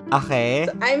siya. Okay.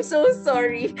 So, I'm so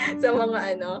sorry sa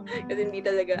mga kasi hindi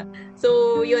talaga.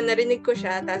 So, yun, narinig ko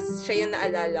siya. Tapos, siya yung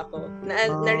naalala ko.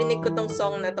 Narinig ko tong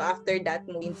song na to after that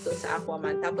movie to sa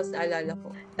Aquaman. Tapos, naalala ko.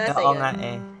 Tapos, Oo nga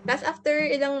eh. Tapos, after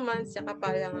ilang months, saka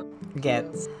parang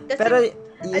Gets. Kasi, pero,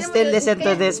 you still listen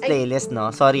to this playlist,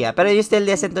 no? Sorry pero you still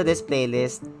listen to this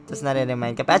playlist, tapos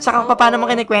nare-remind ka pa. At saka, paano mo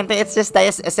kinikwento, it's just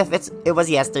as if it was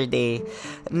yesterday,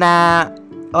 na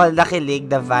all the kilig,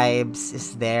 the vibes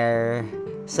is there.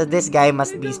 So, this guy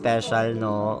must be special,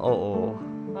 no? Oo.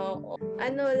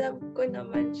 Love ko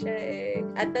naman siya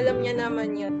At alam niya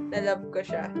naman yun, na love ko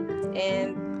siya.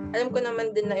 And, alam ko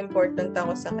naman din na important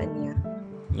ako sa kanya.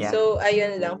 Yeah. So,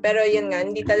 ayun lang. Pero yun nga,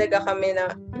 hindi talaga kami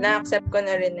na-accept ko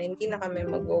na rin na hindi na kami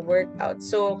mag-workout.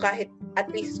 So, kahit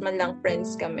at least man lang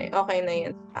friends kami, okay na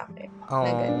yun sa akin.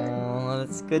 Oh,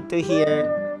 that's good to hear.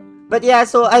 But yeah,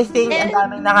 so I think ang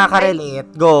daming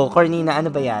nakaka-relate. Go, Cornina, ano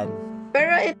ba yan?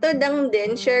 Pero ito lang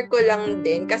din, share ko lang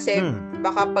din. Kasi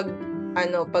baka pag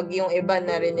yung iba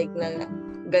narinig na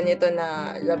ganito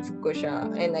na love ko siya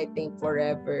and I think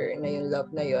forever na yung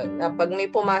love na yun. Na pag may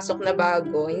pumasok na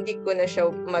bago, hindi ko na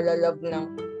siya malalove ng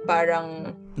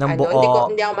parang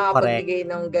hindi ako makapagbigay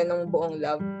ng ganong buong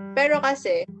love. Pero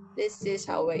kasi this is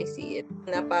how I see it.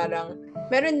 Na parang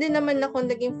meron din naman ako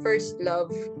naging first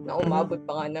love na umabot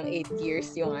pa nga ng 8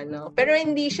 years yung Pero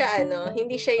hindi siya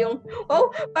hindi siya yung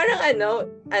parang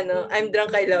I'm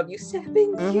drunk, I love you 7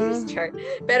 years, char.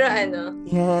 Pero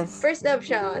yes. First love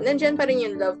siya. Nandyan pa rin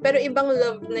yung love. Pero ibang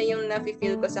love na yung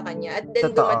nafe-feel ko sa kanya. At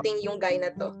then dumating yung guy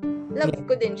na to. Love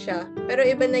ko din siya. Pero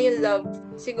iba na yung love.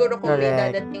 Siguro kung may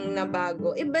dadating na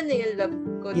bago, iba na yung love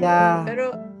ko. Yeah.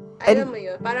 Pero alam mo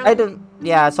yun, parang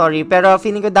sorry, pero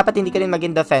feeling ko dapat hindi ka rin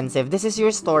maging defensive. This is your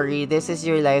story, this is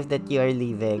your life that you are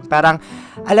living. Parang,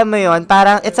 alam mo yun,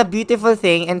 parang it's a beautiful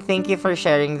thing and thank you for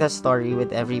sharing the story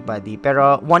with everybody.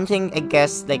 Pero one thing, I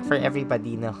guess, like for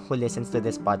everybody na who listens to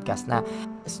this podcast na,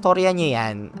 storya nyo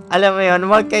yan. Alam mo yun,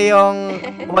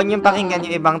 huwag niyong pakinggan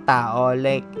yung ibang tao.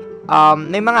 Like,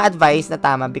 may mga advice na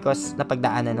tama because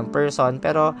napagdaanan ng person,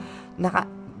 pero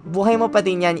buhay mo pa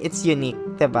din yan, it's unique,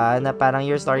 diba? Na parang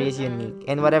your story is unique.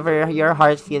 And whatever your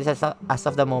heart feels as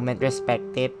of the moment,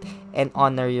 respect it and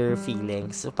honor your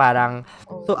feelings. So parang,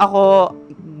 ako,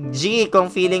 kung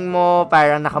feeling mo,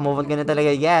 parang nakamove on ka na talaga,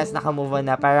 yes, nakamove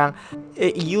on na. Parang,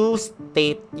 you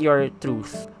state your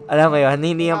truth. Alam mo yun?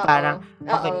 Hindi yung parang,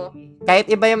 okay, kahit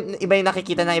iba yung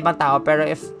nakikita ng ibang tao, pero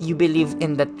if you believe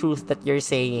in the truth that you're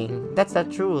saying, that's the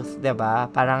truth, diba?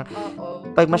 Parang,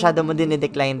 pag masyado mo din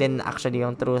i-decline din actually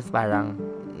yung truth, parang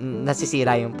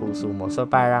nasisira yung puso mo. So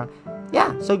parang,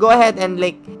 yeah. So go ahead and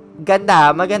like,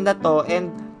 maganda to, and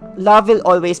love will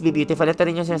always be beautiful. Ito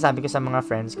rin yung sinasabi ko sa mga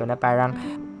friends ko na parang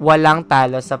walang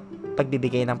talo sa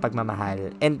pagbibigay ng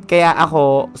pagmamahal. And kaya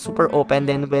ako super open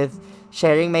din with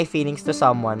sharing my feelings to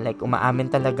someone, like, umaamin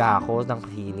talaga ako ng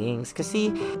feelings. Kasi,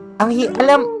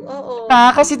 alam,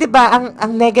 kasi 'di ba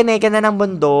ang nega-nega na ng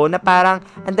mundo na parang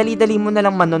ang dali-dali mo na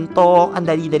lang manuntok, ang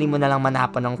dali-dali mo na lang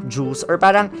manapon ng juice or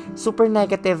parang super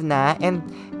negative na, and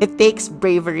it takes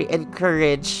bravery and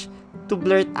courage to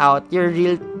blurt out your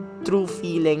real true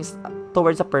feelings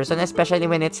towards a person, especially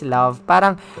when it's love.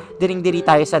 Parang diring-diri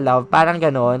tayo sa love, parang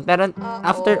ganon. Pero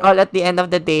after all, at the end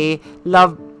of the day,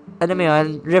 love, ano mo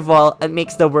yun,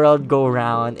 makes the world go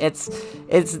round. It's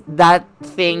that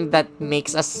thing that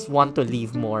makes us want to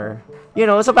live more. You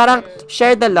know, so parang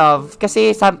share the love.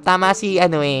 Kasi tama si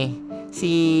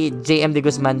JM De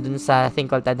Guzman dun sa Thing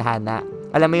Called Tadhana.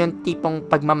 Alam mo yung tipong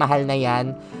pagmamahal na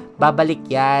yan, babalik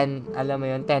yan, alam mo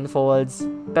yun, tenfolds.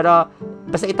 Pero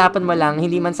basta itapon mo lang,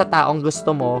 hindi man sa taong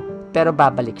gusto mo, pero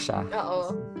babalik siya.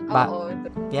 Oo.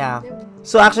 Yeah.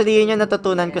 So actually, yun yung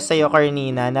natutunan ko sa'yo,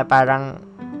 Carnina, na parang,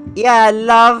 yeah,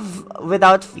 love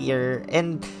without fear.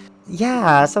 And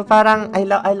yeah, so parang I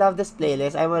love this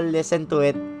playlist. I will listen to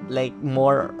it like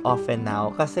more often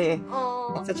now kasi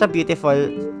it's such a beautiful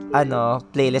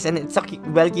playlist, and it's a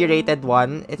well curated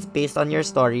one. It's based on your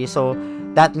story, so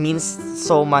that means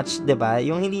so much, 'di ba?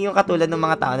 Yung hindi yung katulad ng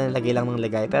mga tao na nilagay lang ng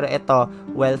lagay, pero ito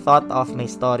well thought of, may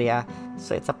storya.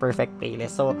 So it's a perfect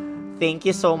playlist. So thank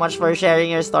you so much for sharing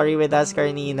your story with us,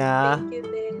 Carnina. Thank you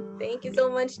din. Thank you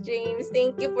so much, James.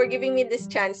 Thank you for giving me this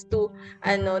chance to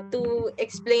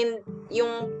explain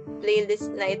yung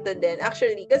playlist na ito din.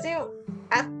 Actually, kasi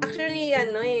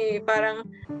parang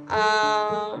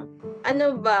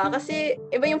kasi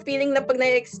iba yung feeling na pag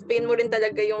na-explain mo rin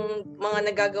talaga yung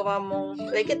mga nagagawa mong,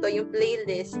 like ito, yung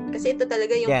playlist. Kasi ito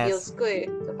talaga yung feels ko eh.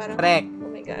 So parang, correct. Oh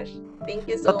my gosh. Thank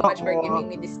you so much for giving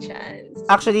me this chance.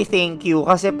 Actually, thank you.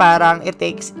 Kasi parang it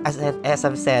takes, as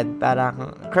I've said,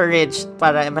 parang courage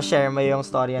para ma-share mo yung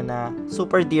storya na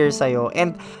super dear sa'yo.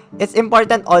 And it's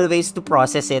important always to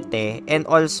process it eh. And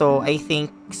also, I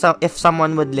think, if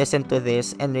someone would listen to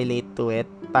this and relate to it,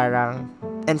 parang,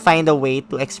 and find a way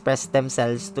to express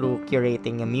themselves through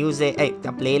curating a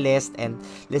playlist and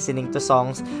listening to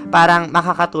songs, parang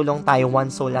makakatulong tayo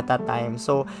one soul at a time.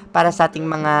 So, para sa ating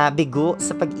mga bigo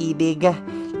sa pag-ibig,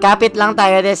 kapit lang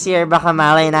tayo this year, baka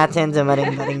malay natin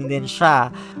dumaring-daring din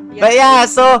siya. But yeah,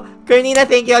 so, Carnina,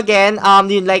 thank you again.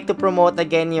 Do you like to promote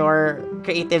again your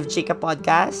Creative Chika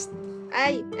podcast?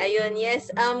 Ayun,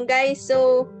 yes. Guys,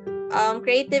 so,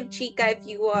 Creative Chika, if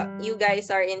you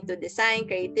guys are into design,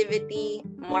 creativity,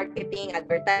 marketing,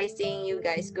 advertising, you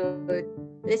guys could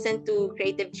listen to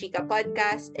Creative Chika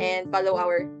podcast and follow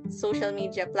our social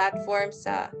media platforms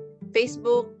sa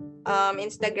Facebook,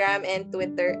 Instagram, and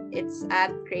Twitter. It's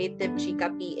at Creative Chika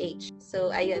PH.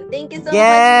 So, ayun. Thank you so much.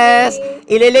 Yes!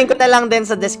 Ililink ko na lang din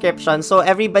sa description. So,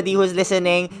 everybody who's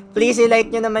listening, please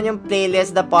i-like nyo naman yung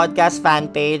playlist, the podcast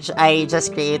fan page. I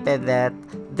just created that.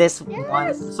 This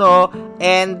one. So,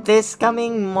 and this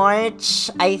coming March,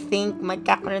 I think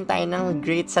magkakaroon tayo ng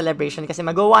great celebration kasi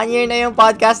mag-1 year na yung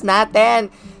podcast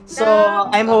natin. So,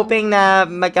 I'm hoping na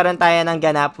magkaroon tayo ng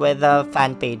ganap with the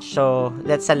fan page. So,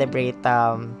 let's celebrate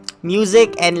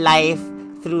music and life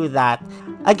through that.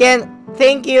 Again,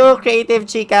 thank you, Creative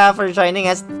Chika, for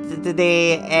joining us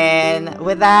today. And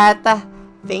with that,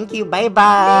 thank you.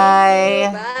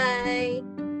 Bye-bye. Bye.